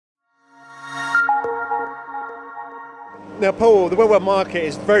Now, Paul, the worldwide market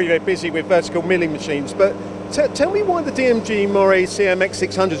is very, very busy with vertical milling machines, but tell me why the DMG MORI CMX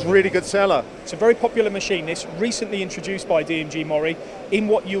 600 is a really good seller. It's a very popular machine. It's recently introduced by DMG MORI in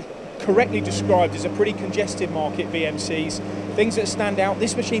what you've correctly described as a pretty congested market, VMCs. Things that stand out,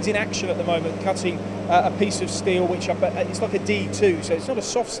 this machine's in action at the moment, cutting a piece of steel, which it's like a D2, so it's not a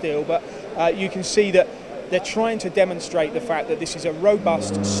soft steel, but you can see that they're trying to demonstrate the fact that this is a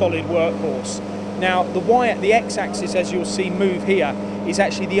robust, solid workhorse. Now, the X-axis, as you'll see move here, is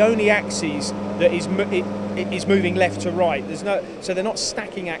actually the only axis that is moving left to right. So they're not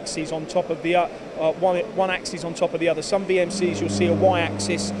stacking axes on top of the one axis on top of the other. Some VMCs you'll see a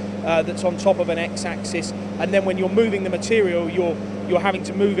Y-axis that's on top of an X-axis, and then when you're moving the material, you're having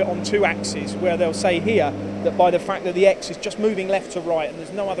to move it on two axes. Where they'll say here that by the fact that the X is just moving left to right and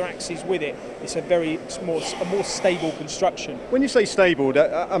there's no other axes with it, it's a more stable construction. When you say stable,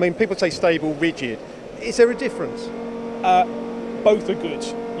 I mean people say stable, rigid. Is there a difference? Both are good.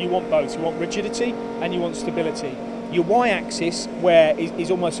 You want both. You want rigidity and you want stability. Your Y-axis, where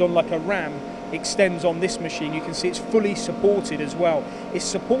is almost on like a ram, extends on this machine. You can see it's fully supported as well. It's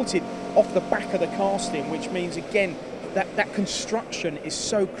supported off the back of the casting, which means again that construction is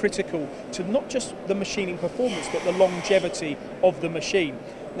so critical to not just the machining performance but the longevity of the machine.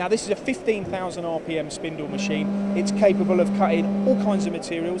 Now, this is a 15,000 RPM spindle machine. It's capable of cutting all kinds of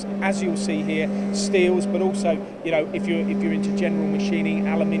materials, as you'll see here, steels, but also, you know, if you're into general machining,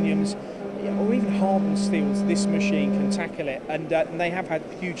 aluminiums, or even hardened steels, this machine can tackle it, and they have had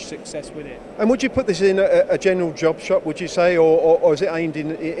huge success with it. And would you put this in a general job shop, would you say, or is it aimed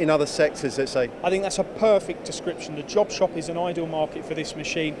in other sectors, let's say? I think that's a perfect description. The job shop is an ideal market for this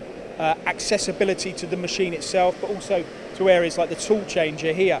machine. Accessibility to the machine itself, but also to areas like the tool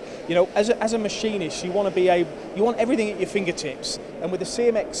changer here. You know, as a machinist, you want everything at your fingertips, and with the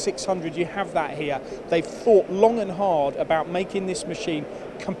CMX 600 you have that here. They've thought long and hard about making this machine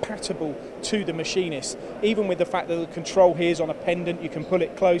compatible to the machinist, even with the fact that the control here is on a pendant. You can pull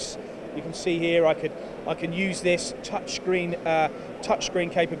it close. You can see here I can use this touchscreen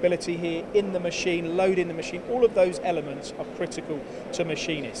capability here in the machine, load in the machine. All of those elements are critical to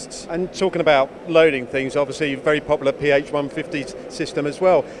machinists. And talking about loading things, obviously very popular PH150 system as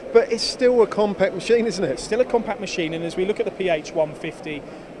well, but it's still a compact machine, isn't it? It's still a compact machine, and as we look at the PH150,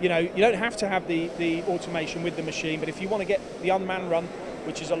 you know, you don't have to have the automation with the machine, but if you want to get the unmanned run,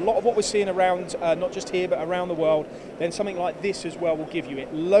 which is a lot of what we're seeing around, not just here, but around the world, then something like this as well will give you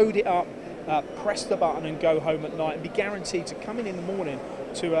it. Load it up, press the button and go home at night, and be guaranteed to come in the morning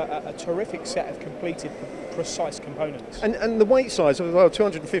to a terrific set of completed, precise components. And the weight size of, well,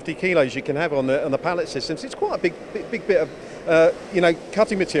 250 kilos you can have on the pallet systems. It's quite a big bit of you know,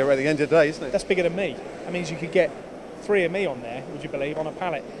 cutting material at the end of the day, isn't it? That's bigger than me. That means you could get 3 of me on there, would you believe, on a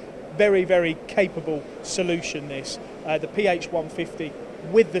pallet. Very, very capable solution, this. The PH150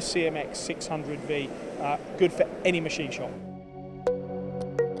 with the CMX 600V, good for any machine shop.